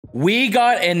We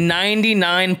got a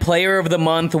 99 Player of the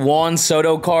Month Juan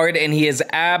Soto card, and he is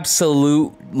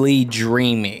absolutely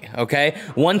dreamy, okay?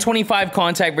 125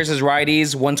 contact versus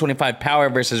righties, 125 power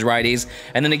versus righties,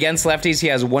 and then against lefties, he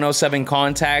has 107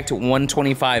 contact,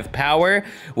 125 power,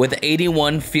 with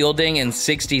 81 fielding and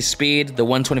 60 speed, the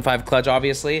 125 clutch,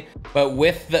 obviously. But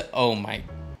with the, oh my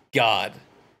God,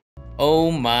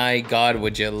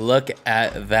 would you look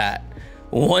at that?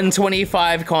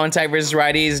 125 contact versus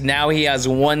righties. Now he has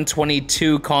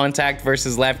 122 contact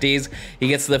versus lefties. He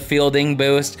gets the fielding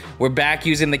boost. We're back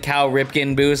using the Cal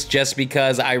Ripken boost just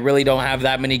because I really don't have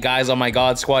that many guys on my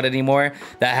God squad anymore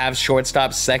that have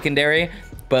shortstop secondary.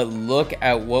 But look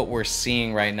at what we're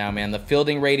seeing right now, man. The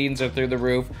fielding ratings are through the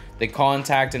roof. The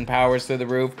contact and power is through the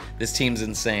roof. This team's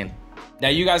insane. Now,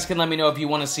 you guys can let me know if you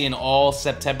want to see an all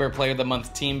September Player of the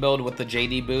Month team build with the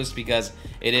JD boost, because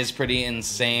it is pretty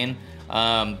insane.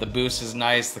 The boost is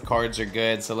nice, the cards are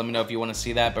good, so let me know if you want to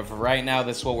see that. But for right now,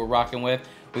 this is what we're rocking with.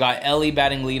 We got Ellie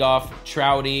batting leadoff,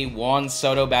 Trouty, Juan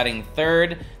Soto batting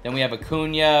third. Then we have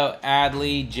Acuna,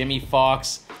 Adley, Jimmy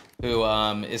Fox, who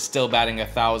is still batting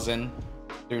 1,000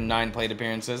 through 9 plate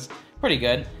appearances. Pretty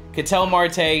good. Ketel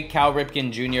Marte, Cal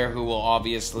Ripken Jr., who will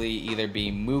obviously either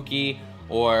be Mookie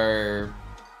or,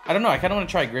 I don't know, I kind of want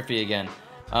to try Griffey again.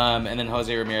 And then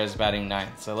Jose Ramirez batting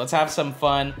 9th. So let's have some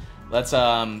fun. Let's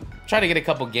try to get a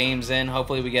couple games in.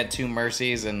 Hopefully we get 2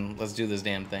 mercies, and let's do this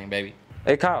damn thing, baby.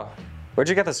 Hey, Kyle, where'd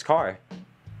you get this car?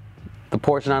 The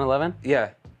Porsche 911?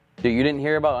 Yeah. Dude, you didn't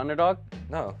hear about Underdog?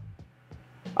 No.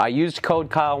 I used code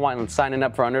Kyle when signing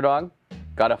up for Underdog.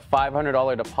 Got a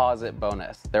 $500 deposit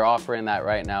bonus. They're offering that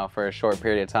right now for a short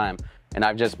period of time, and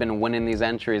I've just been winning these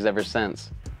entries ever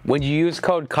since. When you use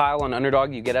code Kyle on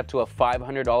Underdog, you get up to a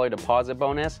 $500 deposit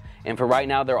bonus. And for right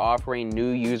now, they're offering new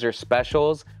user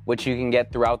specials, which you can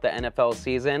get throughout the NFL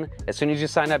season. As soon as you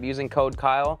sign up using code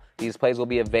Kyle, these plays will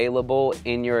be available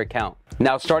in your account.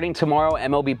 Now, starting tomorrow,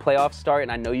 MLB playoffs start,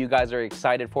 and I know you guys are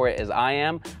excited for it as I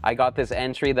am. I got this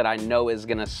entry that I know is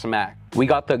gonna smack. We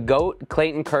got the GOAT,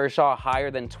 Clayton Kershaw,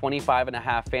 higher than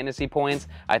 25.5 fantasy points.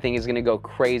 I think he's gonna go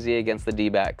crazy against the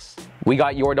D-backs. We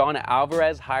got Yordan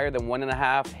Alvarez, higher than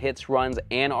 1.5 hits, runs,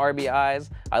 and RBIs.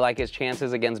 I like his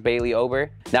chances against Bailey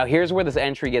Ober. Now, here's where this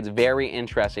entry gets very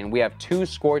interesting. We have 2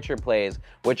 Scorcher plays,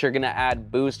 which are gonna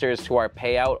add boosters to our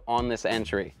payout on this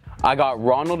entry. I got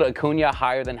Ronald Acuna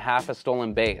higher than half a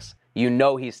stolen base. You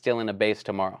know he's stealing a base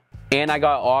tomorrow. And I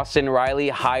got Austin Riley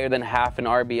higher than half an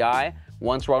RBI.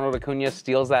 Once Ronald Acuna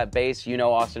steals that base, you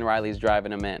know Austin Riley's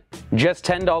driving him in. Just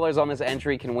 $10 on this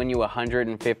entry can win you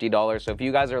 $150. So if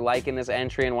you guys are liking this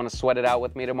entry and want to sweat it out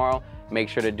with me tomorrow, make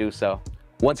sure to do so.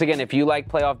 Once again, if you like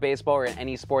playoff baseball or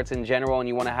any sports in general and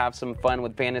you want to have some fun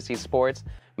with fantasy sports,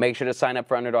 make sure to sign up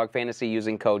for Underdog Fantasy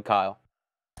using code Kyle.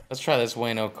 Let's try this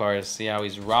Wayno card, see how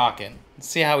he's rocking. Let's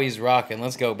see how he's rocking.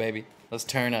 Let's go, baby. Let's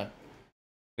turn up.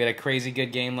 We had a crazy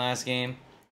good game last game.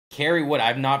 Kerry Wood.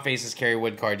 I've not faced this Kerry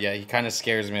Wood card yet. He kind of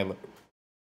scares me.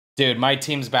 Dude, my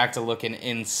team's back to looking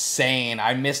insane.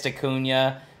 I missed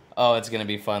Acuna. Oh, it's going to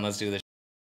be fun. Let's do this.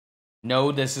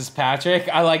 No, this is Patrick.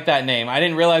 I like that name. I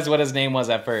didn't realize what his name was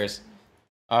at first.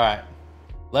 All right.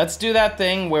 Let's do that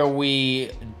thing where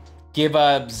we give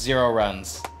up 0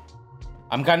 runs.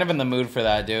 I'm kind of in the mood for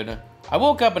that, dude. I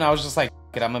woke up and I was just like,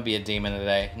 I'm going to be a demon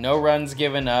today. No runs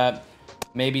given up.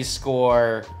 Maybe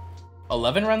score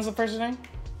 11 runs the first inning.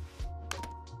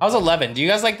 I was 11. Do you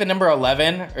guys like the number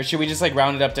 11? Or should we just like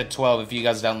round it up to 12 if you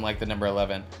guys don't like the number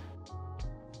 11?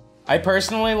 I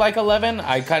personally like 11.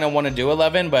 I kind of want to do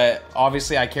 11, but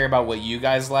obviously I care about what you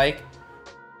guys like.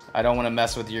 I don't want to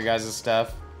mess with your guys'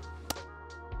 stuff.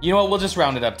 You know what? We'll just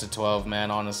round it up to 12,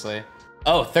 man, honestly.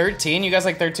 Oh, 13? You guys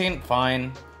like 13?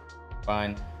 Fine.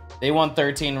 Fine. They want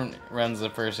 13 runs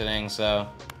the first inning, so...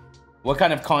 What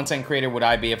kind of content creator would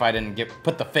I be if I didn't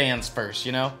put the fans first,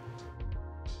 you know?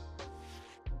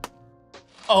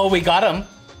 Oh, we got him.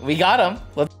 We got him.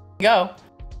 Let's go.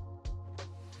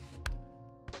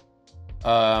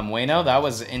 Wayno, that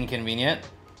was inconvenient.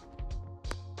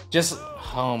 Just,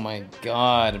 oh my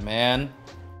God, man.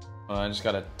 Oh, I just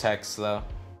got a text, though.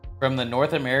 From the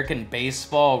North American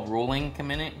Baseball Ruling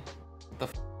Committee? What the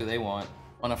f do they want?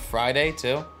 On a Friday,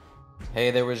 too?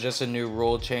 Hey, there was just a new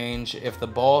rule change. If the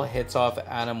ball hits off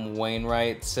Adam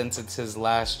Wainwright, since it's his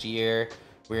last year,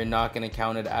 we're not going to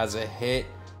count it as a hit.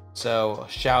 So,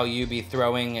 shall you be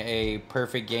throwing a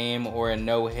perfect game or a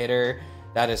no-hitter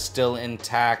that is still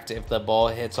intact if the ball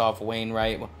hits off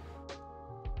Wainwright?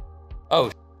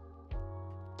 Oh,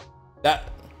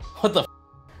 what the f?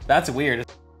 That's weird.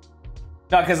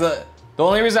 No, because the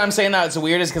only reason I'm saying that it's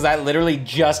weird is because that literally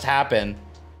just happened.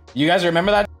 You guys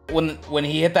remember that when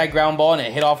he hit that ground ball and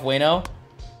it hit off Wayno?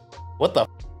 What the f?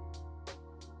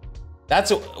 That's.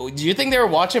 Do you think they were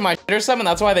watching my shit or something?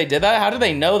 That's why they did that? How did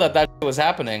they know that that shit was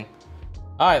happening?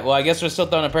 All right, well, I guess we're still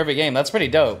throwing a perfect game. That's pretty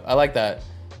dope. I like that.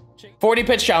 40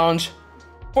 pitch challenge.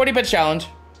 40 pitch challenge.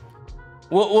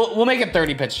 We'll make it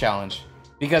 30 pitch challenge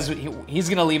because he's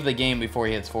gonna leave the game before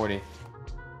he hits 40.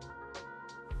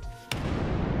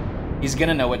 He's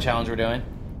gonna know what challenge we're doing.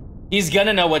 He's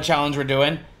gonna know what challenge we're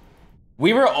doing.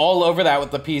 We were all over that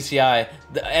with the PCI.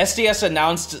 The SDS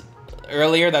announced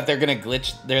earlier that they're gonna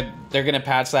glitch. They're gonna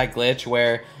patch that glitch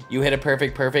where you hit a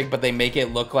perfect, but they make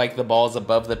it look like the ball's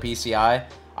above the PCI.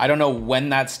 I don't know when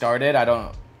that started. I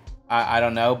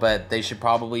don't know, but they should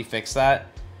probably fix that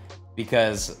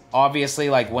because obviously,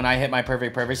 like when I hit my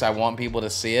perfects, I want people to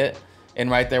see it.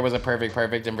 And right there was a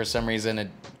perfect, and for some reason it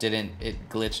didn't. It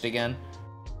glitched again.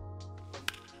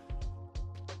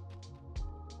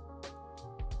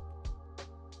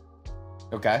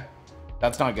 Okay,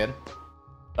 that's not good.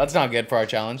 That's not good for our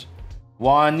challenge.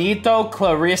 Juanito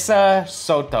Clarissa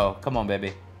Soto. Come on,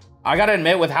 baby. I gotta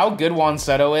admit, with how good Juan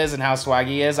Soto is and how swaggy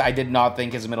he is, I did not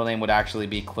think his middle name would actually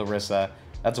be Clarissa.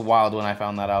 That's wild when I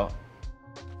found that out.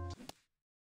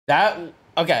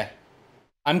 Okay.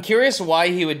 I'm curious why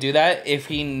he would do that if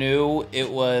he knew it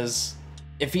was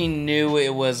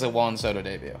a Juan Soto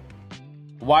debut.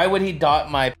 Why would he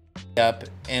dot my up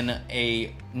in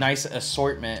a nice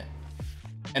assortment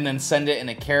and then send it in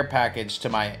a care package to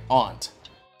my aunt?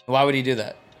 Why would he do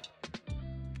that?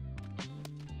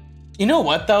 You know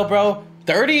what though, bro?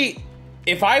 30,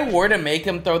 if I were to make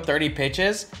him throw 30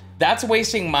 pitches, that's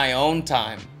wasting my own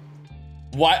time.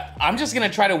 What? I'm just gonna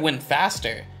try to win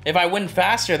faster. If I win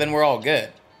faster, then we're all good.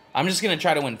 I'm just gonna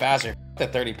try to win faster. The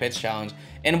 30 pitch challenge.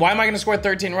 And why am I gonna score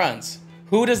 13 runs?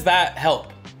 Who does that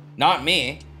help? Not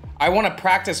me. I wanna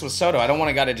practice with Soto. I don't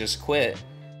want a guy to just quit.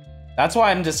 That's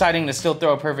why I'm deciding to still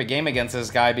throw a perfect game against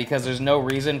this guy, because there's no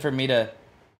reason for me to...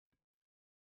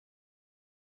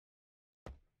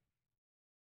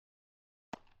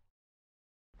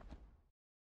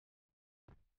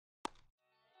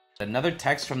 Another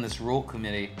text from this rule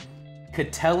committee.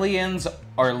 Cotillions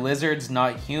are lizards,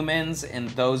 not humans, and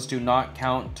those do not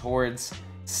count towards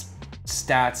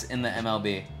stats in the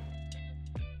MLB.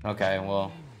 Okay,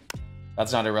 well...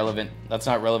 That's not irrelevant. That's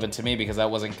not relevant to me because that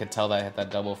wasn't Cattell that hit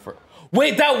that double for...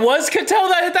 Wait, that was Cattell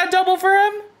that hit that double for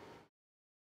him?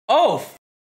 Oh.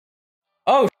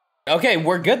 Oh, okay,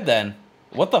 we're good then.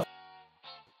 What the...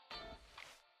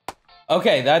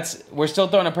 Okay, that's... We're still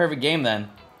throwing a perfect game then.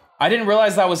 I didn't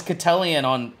realize that was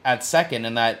Cattellian at second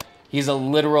and that he's a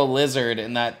literal lizard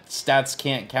and that stats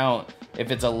can't count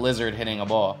if it's a lizard hitting a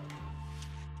ball.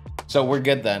 So we're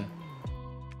good then.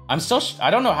 I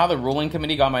don't know how the ruling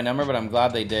committee got my number, but I'm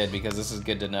glad they did because this is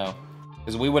good to know.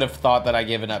 Because we would have thought that I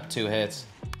given up 2 hits.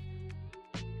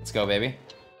 Let's go, baby.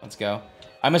 Let's go.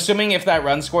 I'm assuming if that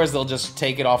run scores, they'll just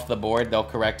take it off the board. They'll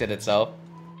correct it itself.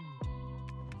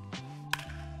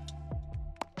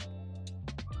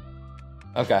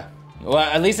 Okay. Well,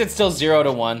 at least it's still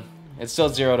 0-1. It's still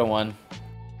 0-1.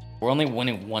 We're only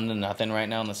winning 1-0 right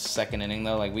now in the second inning,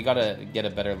 though. Like, we gotta get a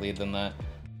better lead than that.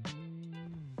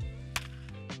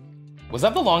 Was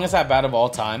that the longest at bat of all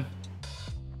time?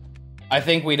 I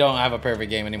think we don't have a perfect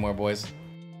game anymore, boys.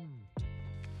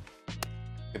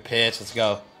 Good pitch, let's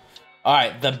go. All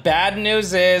right, the bad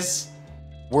news is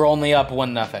we're only up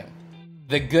 1-0.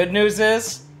 The good news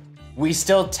is we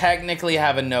still technically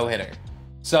have a no-hitter.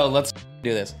 So let's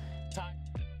do this.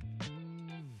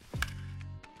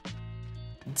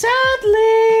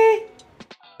 Dudley!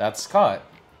 That's caught.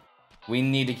 We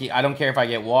need to keep... I don't care if I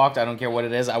get walked. I don't care what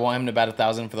it is. I want him to bat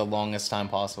 1,000 for the longest time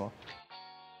possible.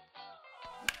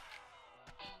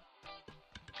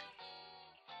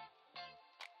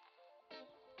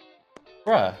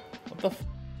 Bruh. What the f...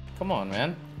 Come on,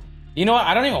 man. You know what?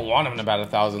 I don't even want him to bat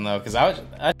 1,000, though, because that'd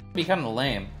be kind of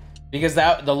lame. Because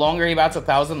the longer he bats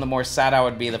 1,000, the more sad I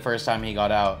would be the first time he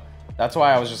got out. That's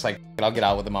why I was just like, I'll get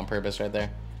out with him on purpose right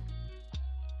there.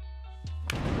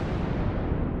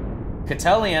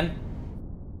 Cattellian.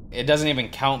 It doesn't even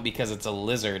count because it's a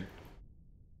lizard.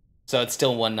 So it's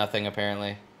still 1-0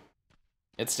 apparently.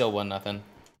 It's still 1-0.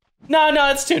 No,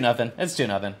 it's 2-0. It's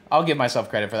 2-0. I'll give myself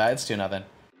credit for that. It's 2-0.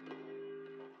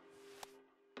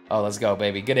 Oh, let's go,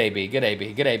 baby. Good AB. Good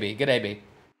AB. Good AB. Good AB.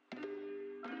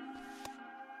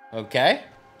 Okay.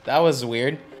 That was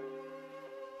weird.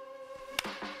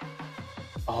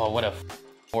 Oh, what a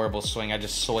horrible swing. I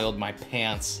just soiled my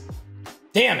pants.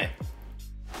 Damn it.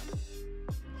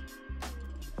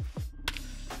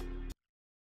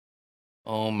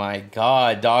 Oh my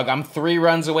god, dog. I'm 3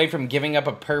 runs away from giving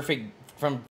up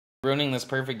from ruining this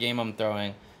perfect game I'm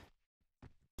throwing.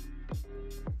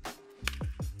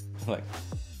 Like,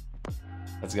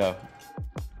 let's go.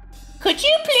 Could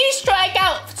you please strike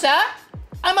out, sir?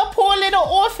 I'm a poor little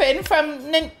orphan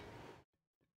from... I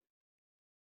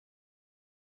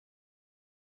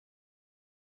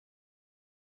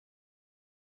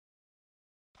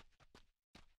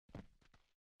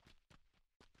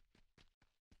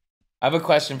have a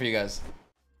question for you guys.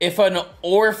 If an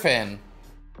orphan,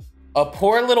 a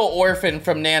poor little orphan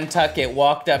from Nantucket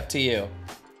walked up to you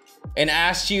and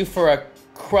asked you for a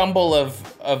crumble of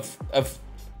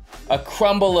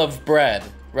bread,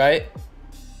 right?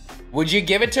 Would you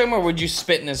give it to him or would you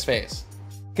spit in his face?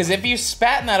 Because if you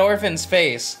spat in that orphan's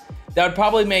face, that would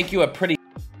probably make you a pretty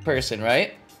person,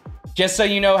 right? Just so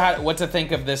you know what to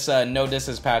think of this No This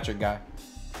Is Patrick guy.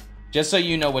 Just so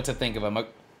you know what to think of him.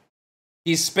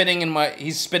 He's spitting in my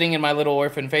little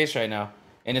orphan face right now,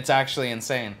 and it's actually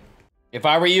insane. If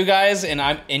I were you guys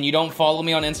and you don't follow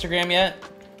me on Instagram yet,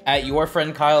 at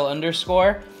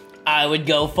 @yourfriendKyle_, I would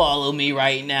go follow me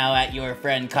right now at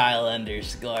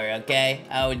 @yourfriendKyle_, okay?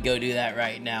 I would go do that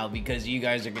right now because you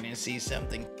guys are gonna see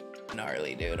something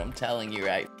gnarly, dude. I'm telling you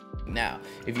right now.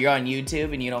 If you're on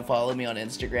YouTube and you don't follow me on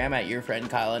Instagram at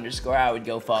 @yourfriendKyle_, I would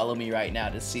go follow me right now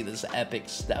to see this epic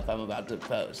stuff I'm about to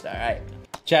post, all right?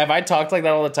 Chat, if I talked like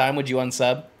that all the time, would you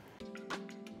unsub?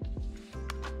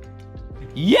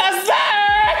 Yes,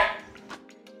 sir!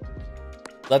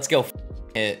 Let's go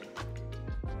hit.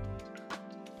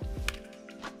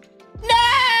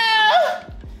 No!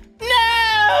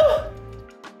 No!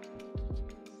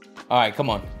 All right,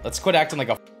 come on. Let's quit acting like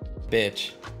a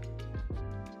bitch.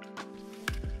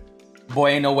 Boy,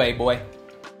 ain't no way, boy.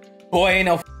 Boy, ain't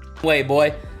no way,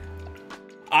 boy.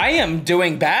 I am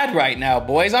doing bad right now,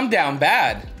 boys. I'm down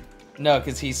bad. No,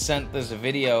 because he sent this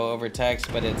video over text,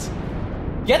 but it's...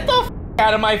 Get the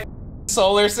out of my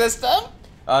solar system.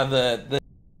 The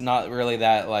not really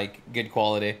that, like, good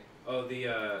quality. Oh, the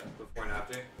before and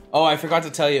after? Oh, I forgot to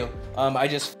tell you. I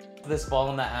just this ball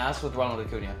in the ass with Ronald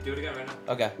Acuna. Do it again right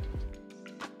now. Okay.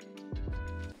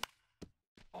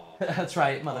 Oh. That's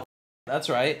right, mother. That's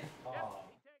right.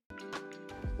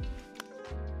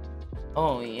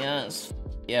 Oh, yes.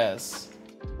 Yes.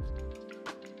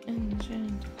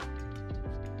 Engine.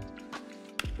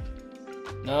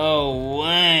 No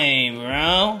way,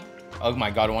 bro. Oh my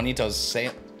god, Juanito's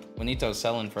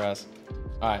selling for us.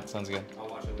 Alright, sounds good. I'll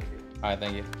watch it with you. Alright,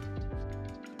 thank you.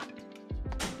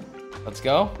 Let's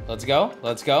go. Let's go.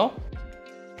 Let's go.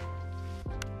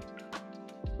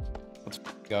 Let's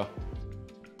go.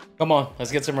 Come on,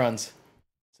 let's get some runs.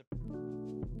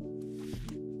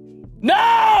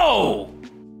 No!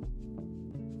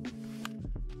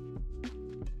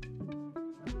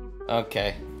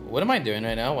 Okay, what am I doing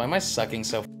right now? Why am I sucking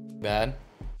so bad?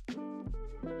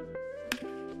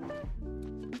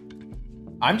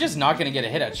 I'm just not gonna get a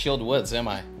hit at Shield Woods, am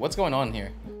I? What's going on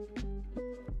here?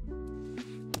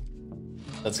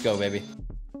 Let's go, baby.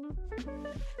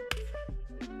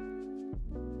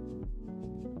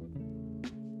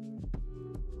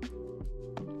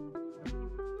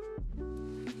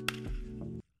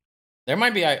 There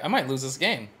might be, I might lose this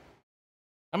game.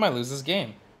 I might lose this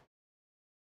game.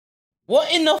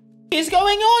 What in the is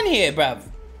going on here, bruv?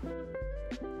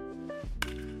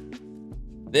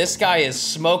 This guy is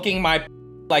smoking my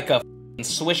like a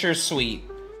Swisher Sweet.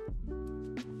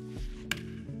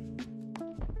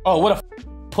 Oh, what a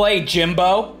play,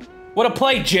 Jimbo. What a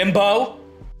play, Jimbo.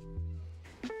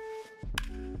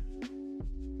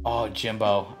 Oh,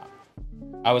 Jimbo.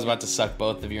 I was about to suck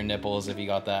both of your nipples if you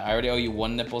got that. I already owe you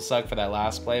one nipple suck for that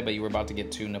last play, but you were about to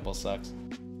get 2 nipple sucks.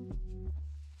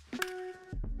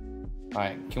 All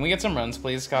right, can we get some runs,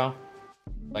 please, Kyle?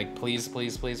 Like, please,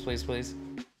 please, please, please, please.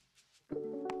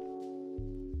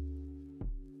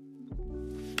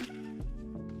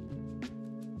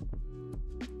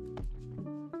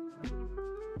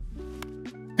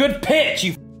 Good pitch,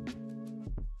 you.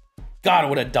 God,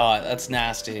 what a dot. That's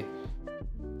nasty.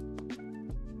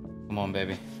 Come on,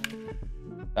 baby.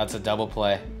 That's a double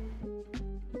play.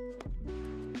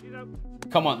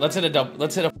 Come on, let's hit a double.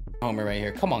 Let's hit a homer right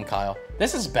here. Come on, Kyle.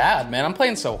 This is bad, man. I'm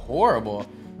playing so horrible.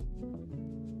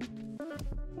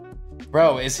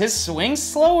 Bro, is his swing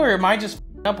slow or am I just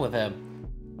up with him?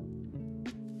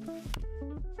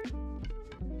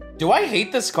 Do I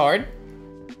hate this card?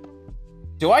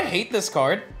 Do I hate this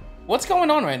card? What's going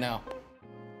on right now?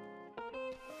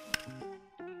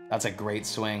 That's a great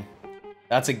swing.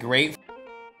 That's a great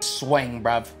swing,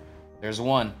 bruv. There's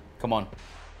one. Come on.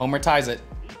 Homer ties it.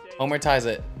 Homer ties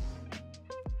it.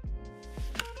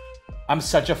 I'm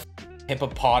such a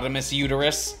hippopotamus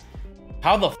uterus.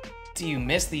 How the do you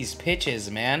miss these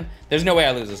pitches, man? There's no way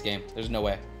I lose this game. There's no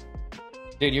way.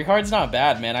 Dude, your card's not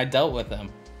bad, man. I dealt with them.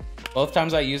 Both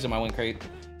times I used them, I went crazy.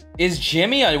 Is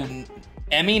Jimmy a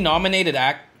Emmy nominated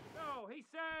act. No, he's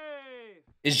safe.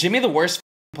 Is Jimmy the worst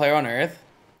player on earth?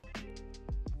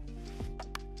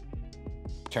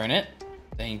 Turn it.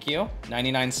 Thank you.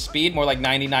 99 speed, more like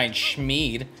 99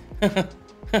 schmeed.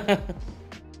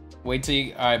 Wait till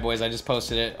you... Alright, boys, I just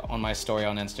posted it on my story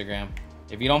on Instagram.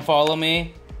 If you don't follow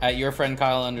me, at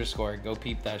 @yourfriendKyle_, go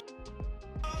peep that.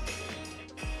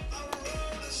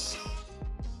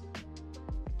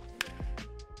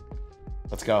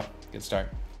 Let's go. Good start.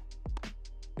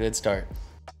 Good start.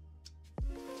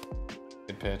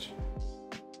 Good pitch.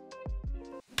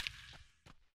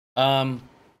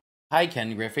 Hi,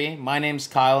 Ken Griffey. My name's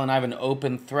Kyle, and I have an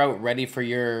open throat ready for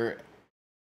your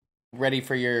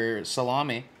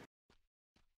salami.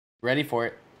 Ready for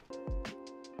it.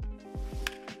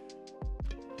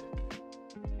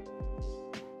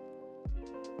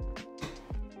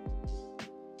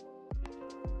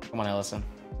 Come on, Ellison.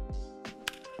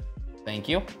 Thank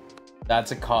you.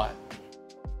 That's a caught.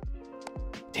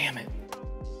 Damn it.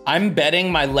 I'm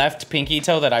betting my left pinky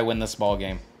toe that I win this ball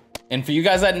game. And for you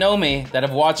guys that know me, that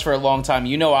have watched for a long time,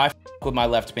 you know I f with my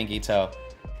left pinky toe.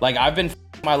 Like, I've been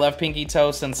with my left pinky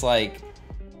toe since like...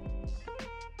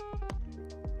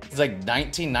 It's like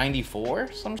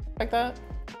 1994, something like that.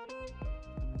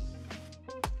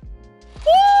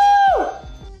 Woo!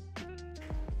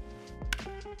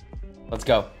 Let's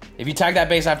go. If you tag that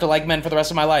base, I have to like men for the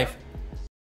rest of my life.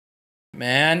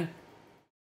 Man.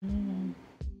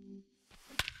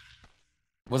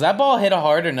 Was that ball hit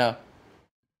hard or no?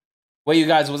 Wait, you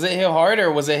guys, was it hit hard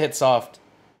or was it hit soft?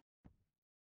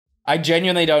 I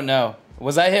genuinely don't know.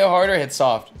 Was that hit hard or hit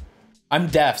soft? I'm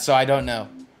deaf, so I don't know.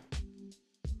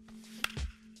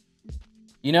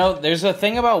 You know, there's a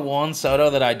thing about Juan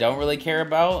Soto that I don't really care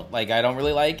about. Like, I don't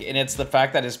really like. And it's the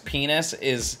fact that his penis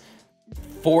is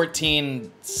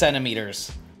 14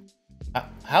 centimeters.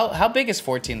 How big is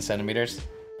 14 centimeters?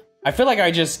 I feel like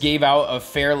I just gave out a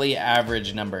fairly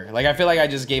average number. Like, I feel like I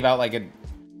just gave out like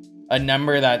a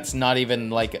number that's not even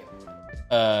like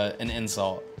an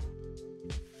insult.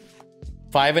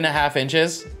 5.5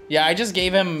 inches? Yeah, I just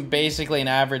gave him basically an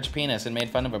average penis and made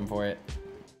fun of him for it.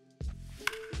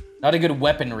 Not a good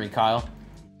weaponry, Kyle.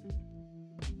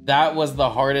 That was the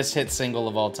hardest hit single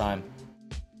of all time.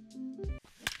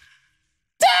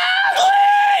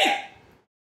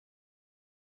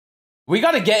 We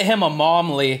gotta get him a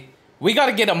Momley. We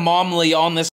gotta get a Momley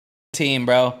on this team,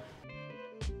 bro.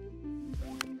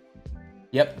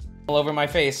 Yep, all over my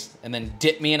face, and then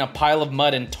dip me in a pile of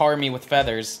mud and tar me with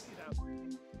feathers.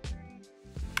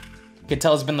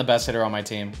 Catel's been the best hitter on my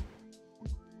team.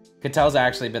 Catel's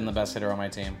actually been the best hitter on my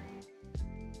team.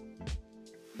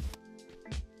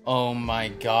 Oh my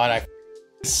god, I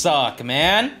suck,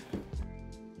 man.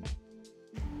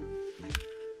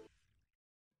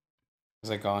 Is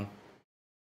it gone?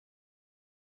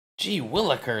 Gee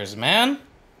willikers, man.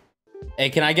 Hey,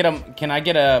 can I get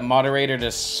a moderator to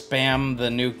spam the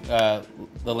new the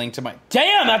link to my...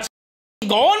 Damn, that's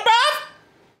going, bruv?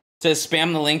 To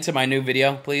spam the link to my new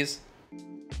video, please.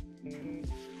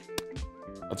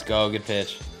 Let's go, good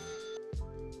pitch.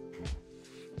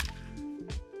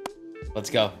 Let's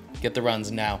go. Get the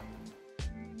runs now.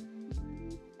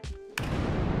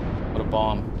 What a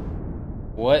bomb.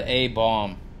 What a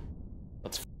bomb.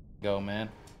 Let's go, man.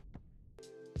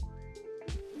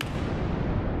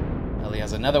 Ellie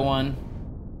has another one.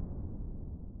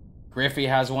 Griffey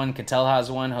has one. Cattell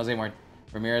has one. Jose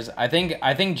Ramirez. I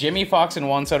think Jimmy Fox and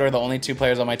Juan Soto are the only two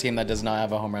players on my team that does not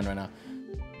have a home run right now.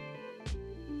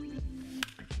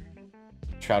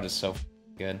 Trout is so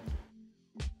good.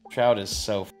 Trout is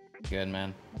so good,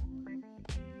 man.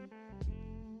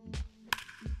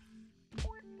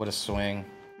 What a swing.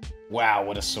 Wow,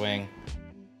 what a swing.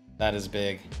 That is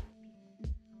big.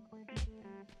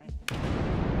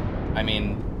 I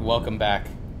mean, welcome back.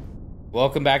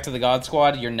 Welcome back to the God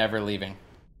Squad. You're never leaving.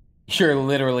 You're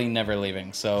literally never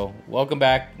leaving. So, welcome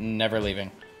back, never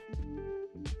leaving.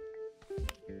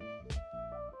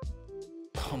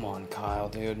 Come on, Kyle,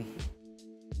 dude.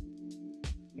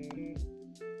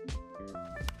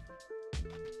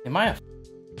 Am I a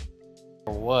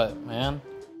or what, man?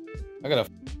 I gotta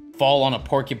fall on a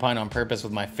porcupine on purpose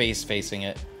with my face facing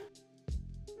it.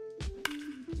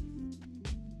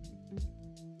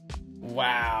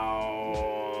 Wow.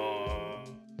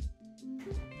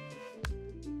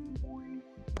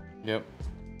 Yep.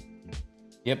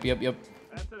 Yep.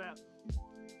 That's it out.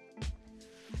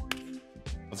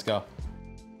 Let's go.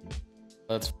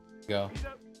 Let's go.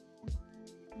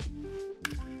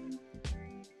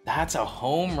 That's a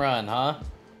home run, huh?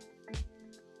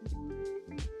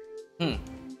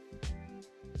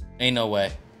 Ain't no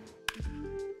way.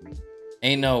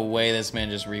 Ain't no way this man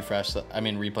just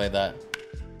replayed that.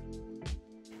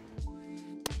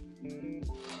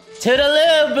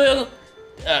 Toodaloo,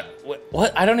 boo.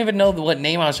 What? I don't even know what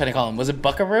name I was trying to call him. Was it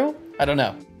Buckaroo? I don't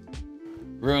know.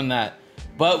 Ruin that.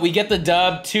 But we get the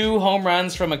dub. 2 home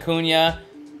runs from Acuna.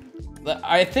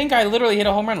 I think I literally hit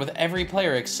a home run with every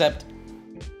player except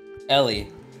Ellie.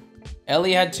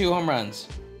 Ellie had 2 home runs.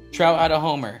 Trout had a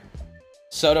homer.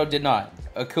 Soto did not.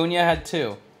 Acuna had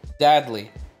 2. Dadley,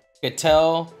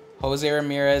 Gattel, Jose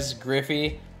Ramirez,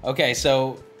 Griffey. Okay,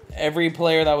 so every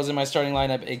player that was in my starting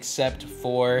lineup except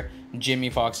for Jimmy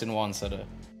Fox and Juan Soto.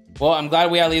 Well, I'm glad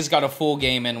we at least got a full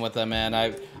game in with them, man.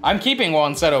 I'm keeping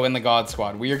Juan Soto in the God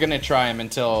Squad. We are gonna try him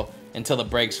until the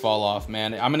brakes fall off,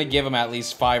 man. I'm gonna give him at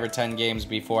least 5 or 10 games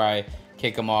before I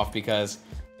kick him off because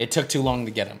it took too long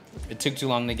to get him. It took too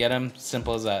long to get him.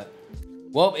 Simple as that.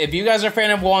 Well, if you guys are a fan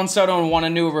of Juan Soto and want a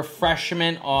new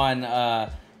refreshment on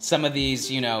some of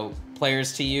these, you know,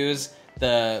 players to use,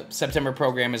 the September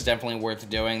program is definitely worth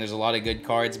doing. There's a lot of good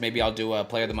cards. Maybe I'll do a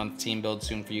Player of the Month team build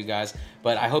soon for you guys.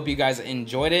 But I hope you guys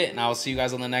enjoyed it, and I'll see you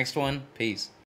guys on the next one. Peace.